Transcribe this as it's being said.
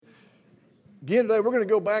Again, today we're going to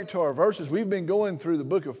go back to our verses. We've been going through the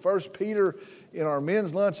book of 1 Peter in our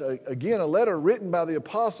men's lunch. Again, a letter written by the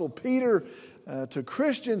Apostle Peter to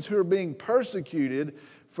Christians who are being persecuted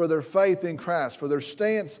for their faith in Christ, for their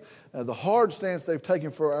stance, the hard stance they've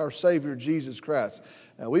taken for our Savior, Jesus Christ.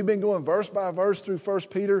 We've been going verse by verse through 1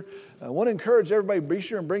 Peter. I want to encourage everybody, be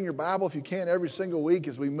sure and bring your Bible if you can every single week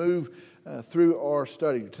as we move through our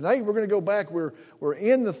study. Tonight we're going to go back. We're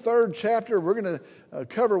in the third chapter. We're going to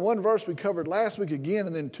cover one verse we covered last week again,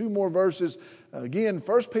 and then two more verses. Again,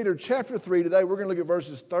 1 Peter chapter 3. Today we're going to look at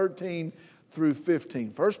verses 13 through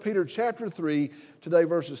 15. 1 Peter chapter 3, today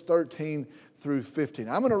verses 13 through 15.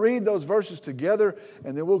 I'm going to read those verses together,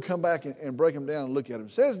 and then we'll come back and break them down and look at them.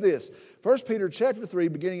 It says this, 1 Peter chapter 3,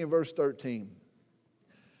 beginning in verse 13.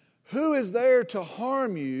 Who is there to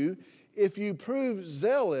harm you if you prove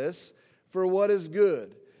zealous for what is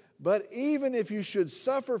good? But even if you should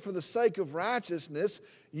suffer for the sake of righteousness,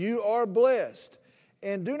 you are blessed.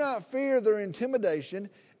 And do not fear their intimidation,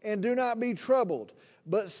 and do not be troubled,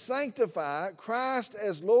 but sanctify Christ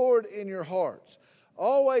as Lord in your hearts,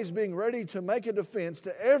 always being ready to make a defense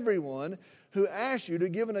to everyone who asks you to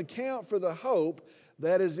give an account for the hope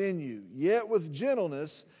that is in you, yet with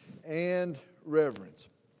gentleness and reverence.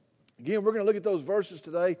 Again, we're going to look at those verses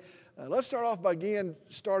today. Let's start off by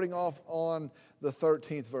starting off on the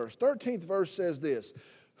 13th verse. 13th verse says this,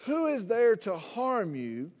 who is there to harm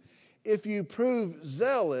you if you prove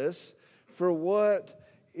zealous for what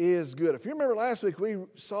is good? If you remember last week, we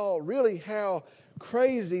saw really how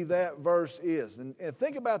crazy that verse is. And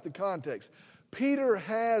think about the context. Peter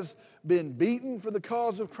has been beaten for the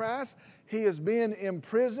cause of Christ. He has been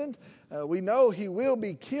imprisoned. We know he will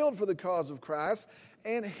be killed for the cause of Christ.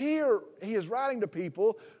 And here he is writing to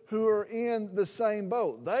people who are in the same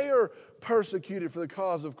boat. They are persecuted for the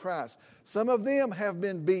cause of Christ. Some of them have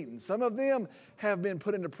been beaten. Some of them have been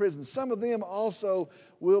put into prison. Some of them also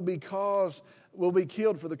will be killed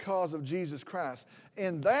for the cause of Jesus Christ.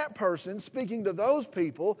 And that person, speaking to those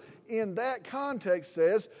people in that context,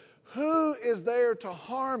 says, who is there to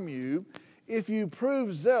harm you if you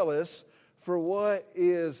prove zealous for what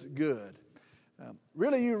is good?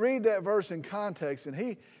 Really, you read that verse in context, and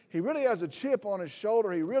he really has a chip on his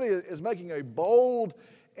shoulder. He really is making a bold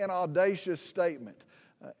and audacious statement.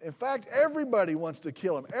 In fact, everybody wants to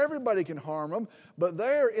kill him. Everybody can harm him. But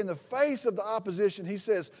there, in the face of the opposition, he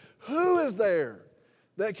says, who is there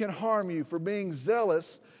that can harm you for being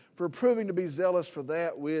zealous, for proving to be zealous for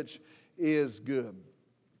that which is good?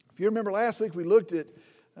 If you remember last week, we looked at,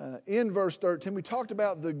 in verse 13, we talked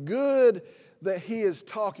about the good that he is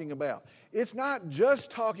talking about. It's not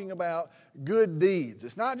just talking about good deeds.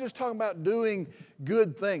 It's not just talking about doing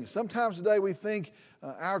good things. Sometimes today we think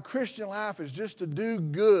our Christian life is just to do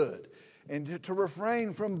good and to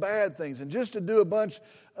refrain from bad things and just to do a bunch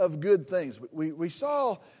of good things. We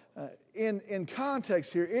saw in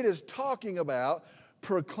context here, it is talking about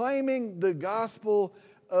proclaiming the gospel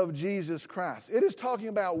of Jesus Christ. It is talking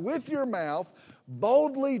about with your mouth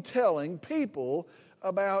boldly telling people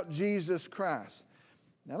about Jesus Christ.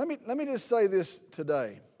 Now let me just say this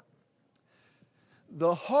today.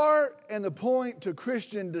 The heart and the point to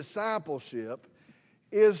Christian discipleship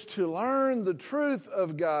is to learn the truth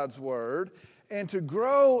of God's Word and to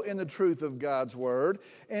grow in the truth of God's Word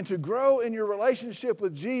and to grow in your relationship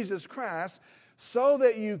with Jesus Christ so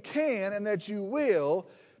that you can and that you will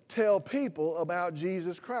tell people about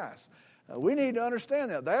Jesus Christ. We need to understand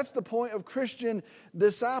that. That's the point of Christian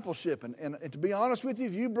discipleship. And to be honest with you,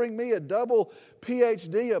 if you bring me a double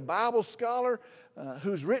PhD, a Bible scholar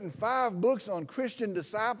who's written 5 books on Christian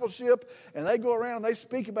discipleship, and they go around and they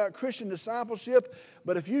speak about Christian discipleship,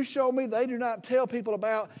 but if you show me they do not tell people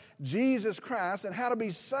about Jesus Christ and how to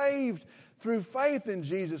be saved through faith in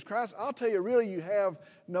Jesus Christ, I'll tell you, really, you have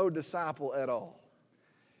no disciple at all.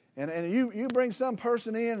 And you bring some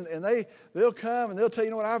person in and they'll come and they'll tell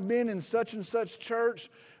you, what, I've been in such and such church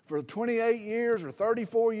for 28 years or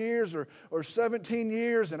 34 years or 17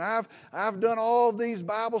 years, and I've done all of these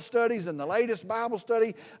Bible studies, and the latest Bible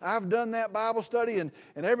study, I've done that Bible study, and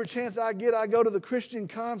every chance I get, I go to the Christian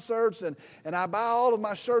concerts, and I buy all of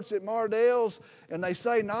my shirts at Mardell's, and they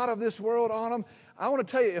say not of this world on them. I want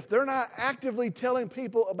to tell you, if they're not actively telling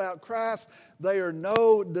people about Christ, they are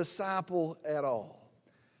no disciple at all.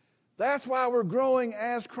 That's why we're growing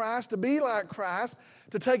as Christ, to be like Christ,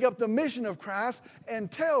 to take up the mission of Christ and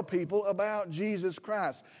tell people about Jesus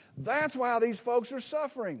Christ. That's why these folks are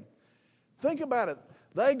suffering. Think about it.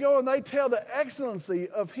 They go and they tell the excellency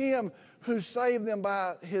of Him who saved them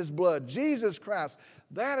by His blood, Jesus Christ.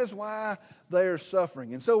 That is why they are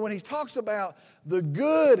suffering. And so when he talks about the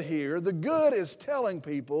good here, the good is telling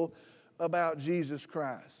people about Jesus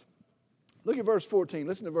Christ. Look at verse 14.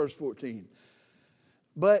 Listen to verse 14.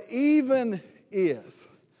 But even if.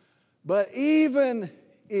 Now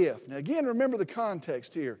again, remember the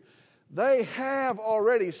context here. They have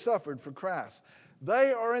already suffered for Christ.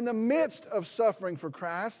 They are in the midst of suffering for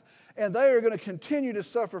Christ, and they are going to continue to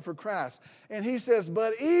suffer for Christ. And he says,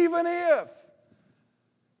 but even if,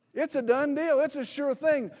 it's a done deal, it's a sure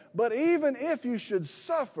thing, but even if you should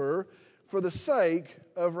suffer for the sake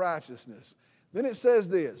of righteousness. Then it says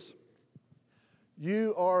this,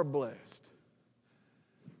 you are blessed.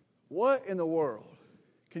 What in the world?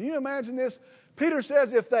 Can you imagine this? Peter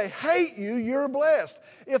says if they hate you, you're blessed.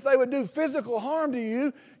 If they would do physical harm to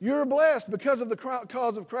you, you're blessed because of the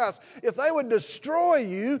cause of Christ. If they would destroy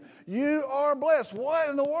you, you are blessed. What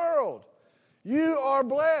in the world? You are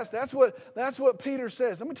blessed. That's what Peter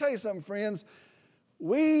says. Let me tell you something, friends.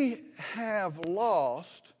 We have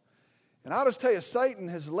lost, and I'll just tell you, Satan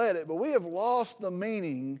has led it, but we have lost the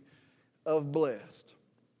meaning of blessed.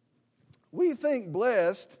 We think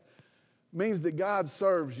blessed means that God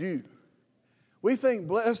serves you. We think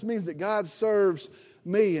blessed means that God serves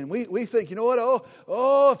me. And we think, you know what?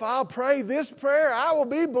 Oh, if I'll pray this prayer, I will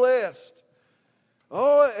be blessed.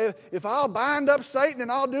 Oh, if I'll bind up Satan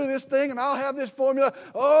and I'll do this thing and I'll have this formula,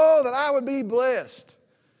 oh, that I would be blessed.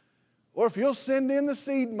 Or if you'll send in the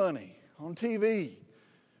seed money on TV,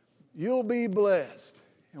 you'll be blessed.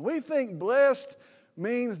 And we think blessed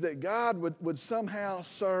means that God would somehow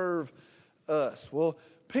serve us. Well,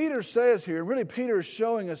 Peter says here, and really Peter is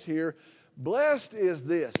showing us here, blessed is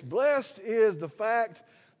this. Blessed is the fact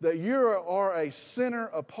that you are a sinner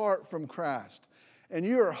apart from Christ. And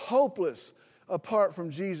you are hopeless apart from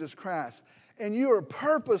Jesus Christ. And you are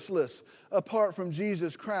purposeless apart from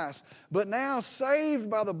Jesus Christ. But now saved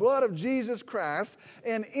by the blood of Jesus Christ,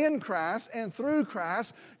 and in Christ and through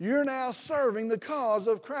Christ, you're now serving the cause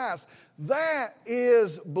of Christ. That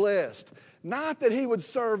is blessed. Not that He would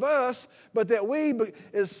serve us, but that we,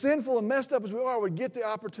 as sinful and messed up as we are, would get the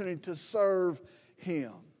opportunity to serve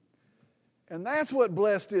Him. And that's what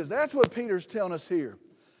blessed is. That's what Peter's telling us here.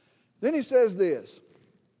 Then he says this,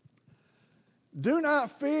 do not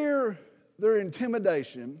fear their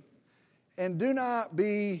intimidation, and do not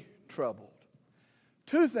be troubled.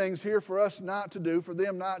 Two things here for us not to do, for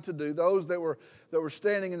them not to do, those that were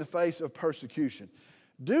standing in the face of persecution.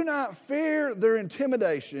 Do not fear their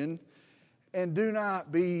intimidation, and do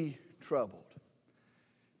not be troubled.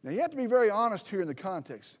 Now you have to be very honest here in the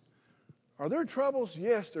context. Are there troubles?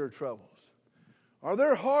 Yes, there are troubles. Are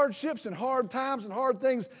there hardships and hard times and hard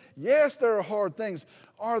things? Yes, there are hard things.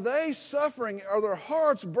 Are they suffering? Are their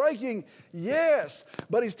hearts breaking? Yes.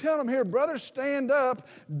 But he's telling them here, brothers, stand up.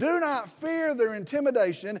 Do not fear their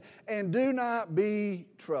intimidation, and do not be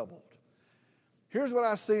troubled. Here's what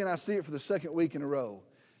I see, and I see it for the second week in a row.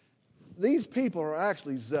 These people are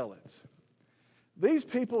actually zealots. These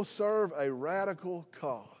people serve a radical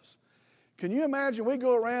cause. Can you imagine we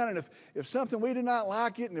go around and if something we do not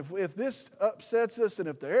like it, and if this upsets us, and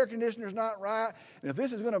if the air conditioner's not right, and if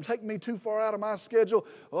this is going to take me too far out of my schedule,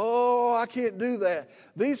 oh, I can't do that.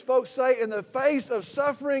 These folks say, in the face of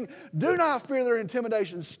suffering, do not fear their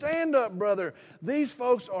intimidation. Stand up, brother. These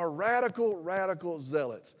folks are radical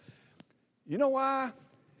zealots. You know why?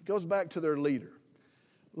 It goes back to their leader.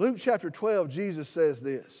 Luke chapter 12, Jesus says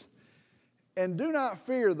this, and do not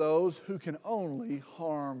fear those who can only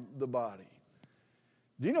harm the body.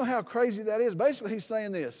 Do you know how crazy that is? Basically, he's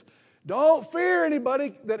saying this. Don't fear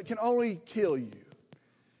anybody that can only kill you.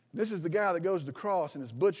 This is the guy that goes to the cross and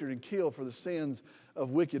is butchered and killed for the sins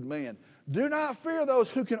of wicked man. Do not fear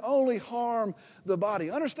those who can only harm the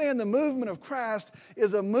body. Understand the movement of Christ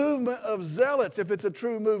is a movement of zealots, if it's a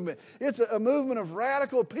true movement. It's a movement of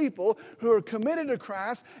radical people who are committed to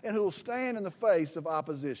Christ and who will stand in the face of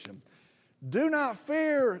opposition. Do not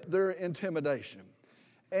fear their intimidation,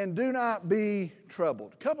 and do not be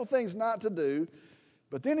troubled. A couple things not to do,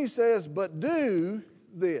 but then he says, but do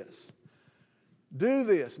this. Do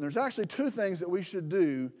this. And there's actually two things that we should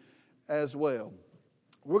do as well.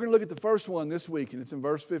 We're going to look at the first one this week, and it's in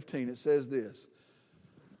verse 15. It says this,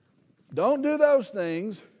 don't do those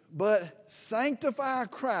things, but sanctify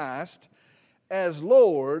Christ as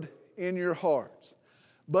Lord in your hearts.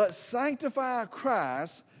 But sanctify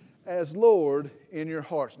Christ as Lord in your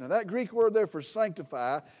hearts. Now that Greek word there for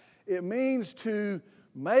sanctify, it means to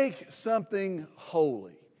make something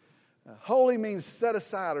holy. Holy means set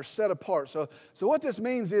aside or set apart. So what this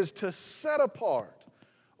means is to set apart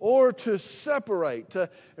or to separate.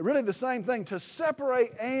 Really the same thing, to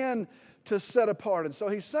separate and to set apart. And so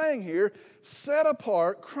he's saying here, set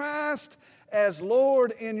apart Christ as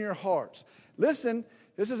Lord in your hearts. Listen,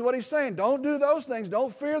 This is what he's saying. Don't do those things.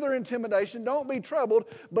 Don't fear their intimidation. Don't be troubled.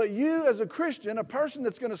 But you as a Christian, a person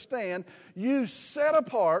that's going to stand, you set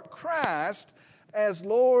apart Christ as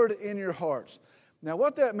Lord in your hearts. Now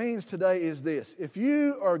what that means today is this. If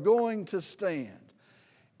you are going to stand,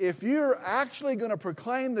 if you're actually going to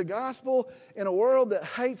proclaim the gospel in a world that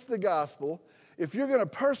hates the gospel, if you're going to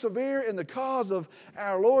persevere in the cause of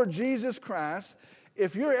our Lord Jesus Christ,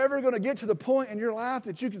 if you're ever going to get to the point in your life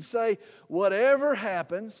that you can say, whatever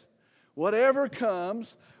happens, whatever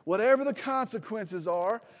comes, whatever the consequences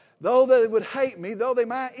are, though they would hate me, though they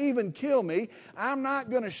might even kill me, I'm not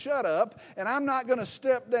going to shut up, and I'm not going to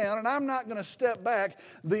step down, and I'm not going to step back.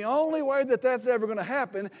 The only way that that's ever going to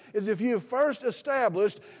happen is if you first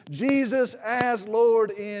established Jesus as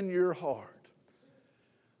Lord in your heart.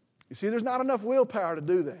 You see, there's not enough willpower to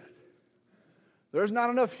do that. There's not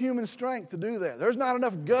enough human strength to do that. There's not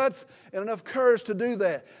enough guts and enough courage to do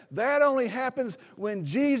that. That only happens when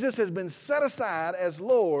Jesus has been set aside as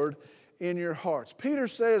Lord in your hearts. Peter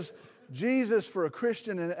says Jesus for a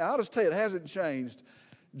Christian, and I'll just tell you, it hasn't changed.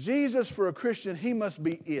 Jesus for a Christian, he must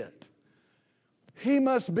be it. He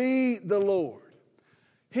must be the Lord.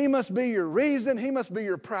 He must be your reason. He must be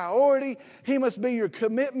your priority. He must be your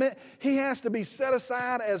commitment. He has to be set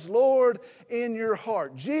aside as Lord in your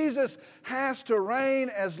heart. Jesus has to reign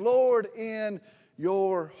as Lord in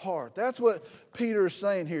your heart. That's what Peter is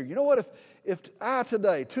saying here. You know what? If I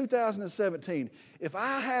today, 2017, if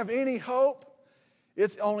I have any hope,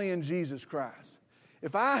 it's only in Jesus Christ.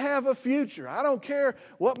 If I have a future, I don't care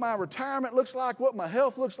what my retirement looks like, what my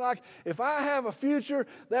health looks like. If I have a future,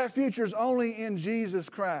 that future is only in Jesus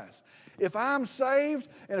Christ. If I'm saved,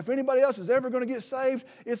 and if anybody else is ever going to get saved,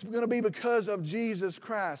 it's going to be because of Jesus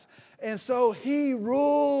Christ. And so He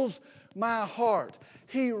rules my heart.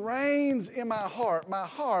 He reigns in my heart. My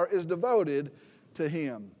heart is devoted to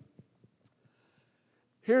Him.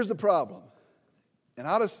 Here's the problem. And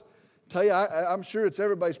I'll just tell you, I'm sure it's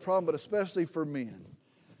everybody's problem, but especially for men.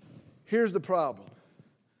 Here's the problem.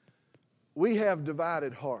 We have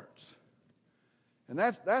divided hearts. And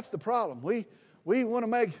that's the problem. We want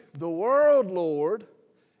to make the world Lord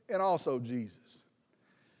and also Jesus.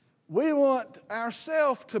 We want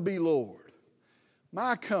ourselves to be Lord.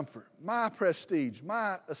 My comfort, my prestige,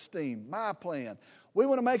 my esteem, my plan. We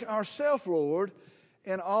want to make ourselves Lord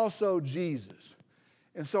and also Jesus.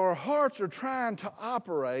 And so our hearts are trying to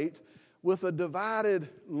operate with a divided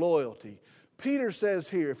loyalty. Peter says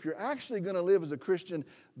here, if you're actually going to live as a Christian,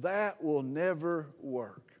 that will never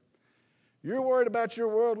work. You're worried about your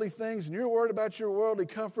worldly things, and you're worried about your worldly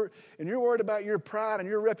comfort, and you're worried about your pride and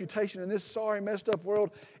your reputation in this sorry, messed up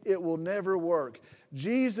world. It will never work.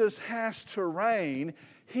 Jesus has to reign.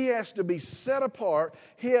 He has to be set apart.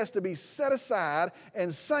 He has to be set aside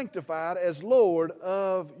and sanctified as Lord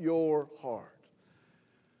of your heart.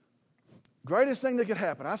 Greatest thing that could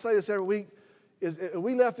happen, I say this every week, is if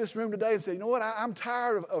we left this room today and said, you know what, I'm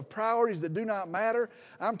tired of priorities that do not matter.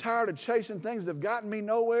 I'm tired of chasing things that have gotten me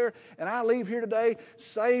nowhere. And I leave here today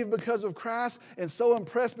saved because of Christ and so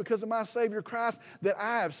impressed because of my Savior Christ that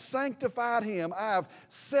I have sanctified Him. I have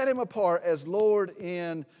set Him apart as Lord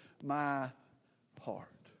in my heart.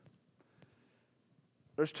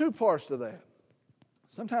 There's two parts to that.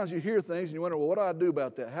 Sometimes you hear things and you wonder, well, what do I do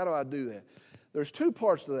about that? How do I do that? There's two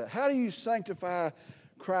parts to that. How do you sanctify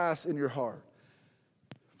Christ in your heart?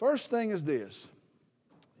 First thing is this.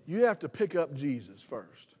 You have to pick up Jesus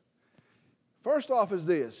first. First off is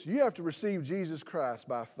this. You have to receive Jesus Christ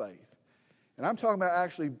by faith. And I'm talking about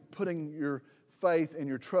actually putting your faith and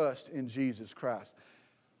your trust in Jesus Christ.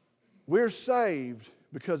 We're saved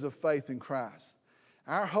because of faith in Christ.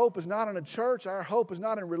 Our hope is not in a church. Our hope is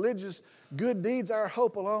not in religious good deeds. Our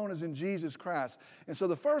hope alone is in Jesus Christ. And so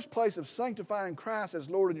the first place of sanctifying Christ as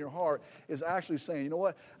Lord in your heart is actually saying, you know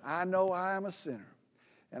what? I know I am a sinner.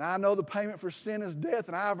 And I know the payment for sin is death,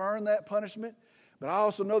 and I've earned that punishment. But I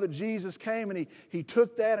also know that Jesus came and He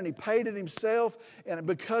took that and He paid it Himself. And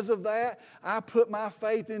because of that, I put my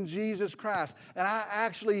faith in Jesus Christ. And I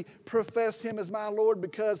actually profess Him as my Lord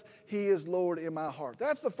because He is Lord in my heart.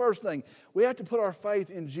 That's the first thing. We have to put our faith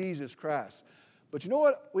in Jesus Christ. But you know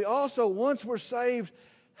what? We also, once we're saved,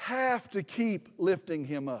 have to keep lifting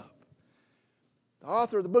Him up. The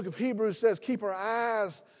author of the book of Hebrews says, keep our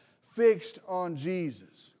eyes fixed on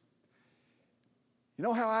Jesus. You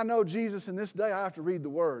know how I know Jesus in this day? I have to read the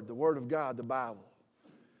Word of God, the Bible.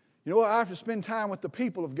 You know what? I have to spend time with the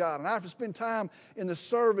people of God, and I have to spend time in the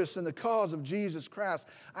service and the cause of Jesus Christ.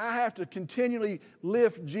 I have to continually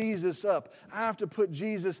lift Jesus up. I have to put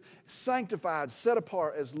Jesus sanctified, set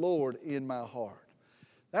apart as Lord in my heart.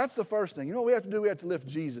 That's the first thing. You know what we have to do? We have to lift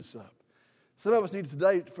Jesus up. Some of us need to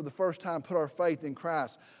today, for the first time, put our faith in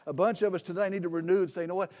Christ. A bunch of us today need to renew and say, you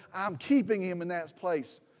know what? I'm keeping Him in that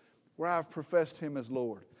place where I've professed Him as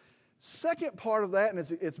Lord. Second part of that, and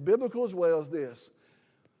it's biblical as well, is this.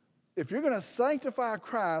 If you're going to sanctify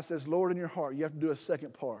Christ as Lord in your heart, you have to do a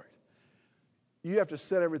second part. You have to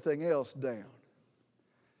set everything else down.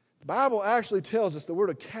 The Bible actually tells us that we're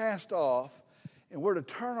to cast off and we're to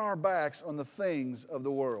turn our backs on the things of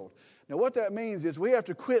the world. Now, what that means is we have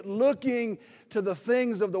to quit looking to the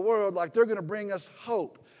things of the world like they're going to bring us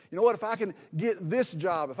hope. You know what? If I can get this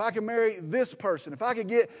job, if I can marry this person, if I could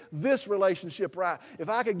get this relationship right, if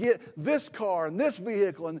I could get this car and this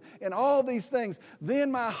vehicle and all these things,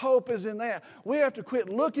 then my hope is in that. We have to quit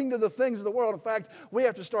looking to the things of the world. In fact, we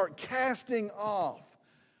have to start casting off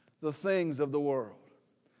the things of the world.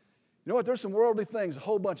 You know what? There's some worldly things, a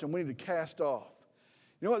whole bunch of them we need to cast off.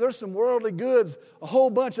 You know what? There's some worldly goods, a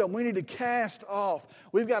whole bunch of them we need to cast off.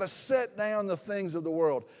 We've got to set down the things of the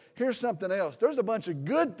world. Here's something else. There's a bunch of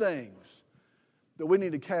good things that we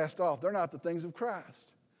need to cast off. They're not the things of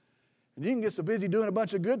Christ. And you can get so busy doing a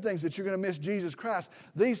bunch of good things that you're going to miss Jesus Christ.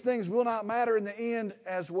 These things will not matter in the end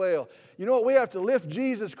as well. You know what? We have to lift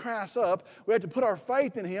Jesus Christ up. We have to put our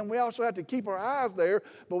faith in Him. We also have to keep our eyes there,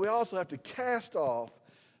 but we also have to cast off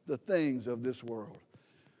the things of this world.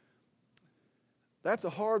 That's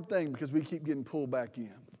a hard thing because we keep getting pulled back in.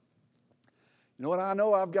 You know what? I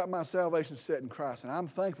know I've got my salvation set in Christ, and I'm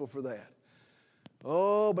thankful for that.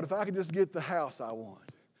 Oh, but if I could just get the house I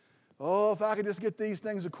want. Oh, if I could just get these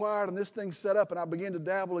things acquired and this thing set up, and I begin to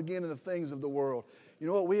dabble again in the things of the world. You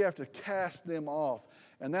know what? We have to cast them off.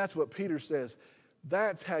 And that's what Peter says.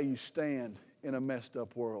 That's how you stand in a messed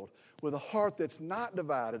up world. With a heart that's not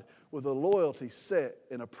divided, with a loyalty set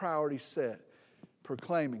and a priority set,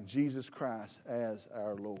 proclaiming Jesus Christ as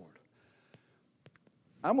our Lord.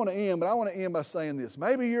 I'm going to end, but I want to end by saying this.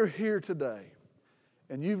 Maybe you're here today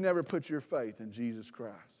and you've never put your faith in Jesus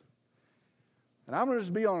Christ. And I'm going to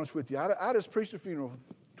just be honest with you. I just preached a funeral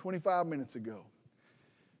 25 minutes ago.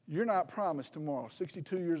 You're not promised tomorrow,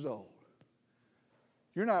 62 years old.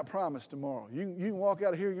 You're not promised tomorrow. You can walk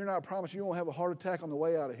out of here, you're not promised you won't have a heart attack on the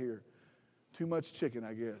way out of here. Too much chicken,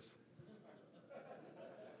 I guess.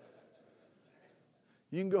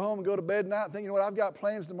 You can go home and go to bed at night and think, you know what, I've got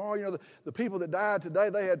plans tomorrow. You know, the people that died today,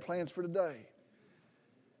 they had plans for today.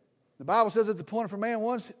 The Bible says it's appointed for man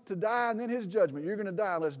once to die and then his judgment. You're going to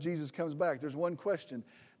die unless Jesus comes back. There's one question.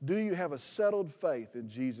 Do you have a settled faith in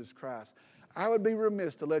Jesus Christ? I would be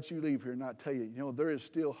remiss to let you leave here and not tell you, you know, there is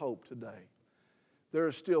still hope today. There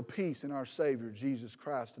is still peace in our Savior, Jesus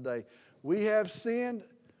Christ, today. We have sinned.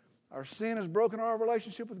 Our sin has broken our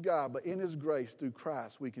relationship with God, but in His grace, through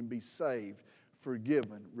Christ, we can be saved,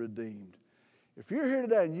 forgiven, redeemed. If you're here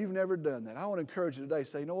today and you've never done that, I want to encourage you today,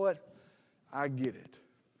 say, you know what? I get it.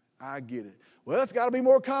 I get it. Well, it's got to be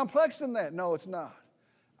more complex than that. No, it's not.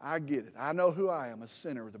 I get it. I know who I am, a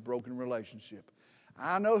sinner with a broken relationship.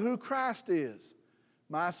 I know who Christ is.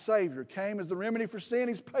 My Savior came as the remedy for sin.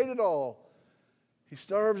 He's paid it all. He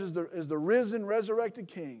serves as the risen, resurrected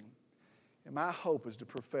King. And my hope is to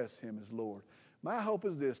profess Him as Lord. My hope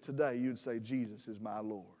is this. Today you'd say, Jesus is my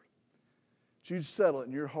Lord. That you'd settle it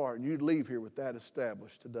in your heart and you'd leave here with that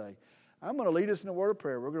established today. I'm going to lead us in a word of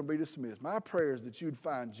prayer. We're going to be dismissed. My prayer is that you'd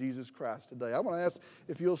find Jesus Christ today. I'm going to ask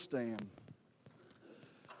if you'll stand.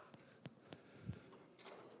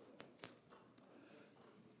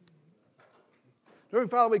 Dear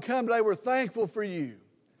Father, we come today, we're thankful for You.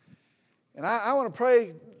 And I want to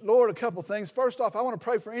pray, Lord, a couple things. First off, I want to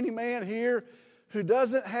pray for any man here who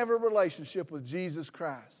doesn't have a relationship with Jesus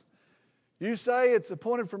Christ. You say it's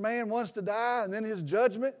appointed for man once to die and then his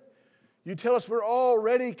judgment. You tell us we're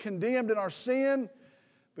already condemned in our sin,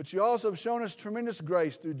 but You also have shown us tremendous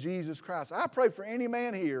grace through Jesus Christ. I pray for any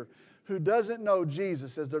man here who doesn't know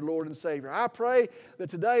Jesus as their Lord and Savior. I pray that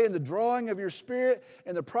today in the drawing of Your Spirit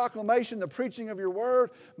and the proclamation, the preaching of Your Word,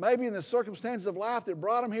 maybe in the circumstances of life that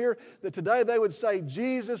brought them here, that today they would say,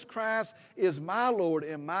 Jesus Christ is my Lord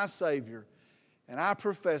and my Savior, and I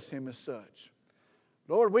profess Him as such.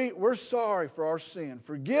 Lord, we're sorry for our sin.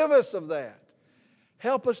 Forgive us of that.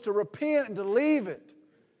 Help us to repent and to leave it.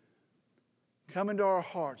 Come into our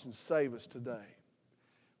hearts and save us today.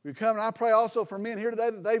 We come, and I pray also for men here today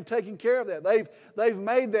that they've taken care of that. They've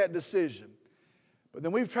made that decision. But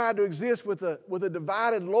then we've tried to exist with a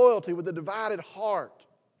divided loyalty, with a divided heart.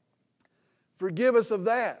 Forgive us of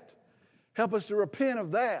that. Help us to repent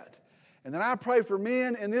of that. And then I pray for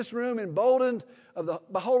men in this room emboldened of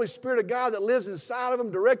the Holy Spirit of God that lives inside of them,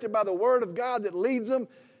 directed by the Word of God that leads them.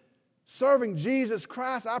 serving Jesus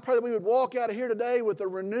Christ. I pray that we would walk out of here today with a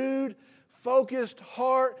renewed, focused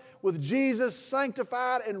heart, with Jesus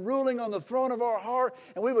sanctified and ruling on the throne of our heart.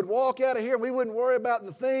 And we would walk out of here and we wouldn't worry about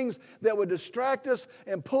the things that would distract us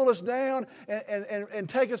and pull us down and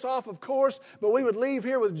take us off of course. But we would leave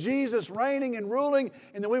here with Jesus reigning and ruling,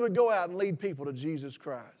 and then we would go out and lead people to Jesus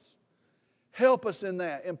Christ. Help us in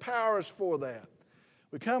that. Empower us for that.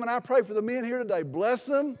 We come and I pray for the men here today. Bless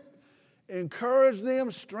them. Encourage them,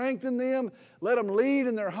 strengthen them. Let them lead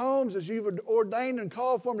in their homes as you've ordained and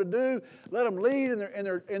called for them to do. Let them lead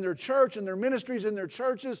in their church and their ministries in their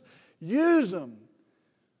churches. Use them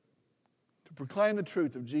to proclaim the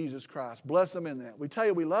truth of Jesus Christ. Bless them in that. We tell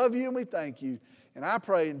you we love you and we thank you. And I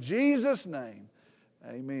pray in Jesus' name,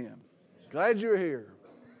 amen. Glad you're here.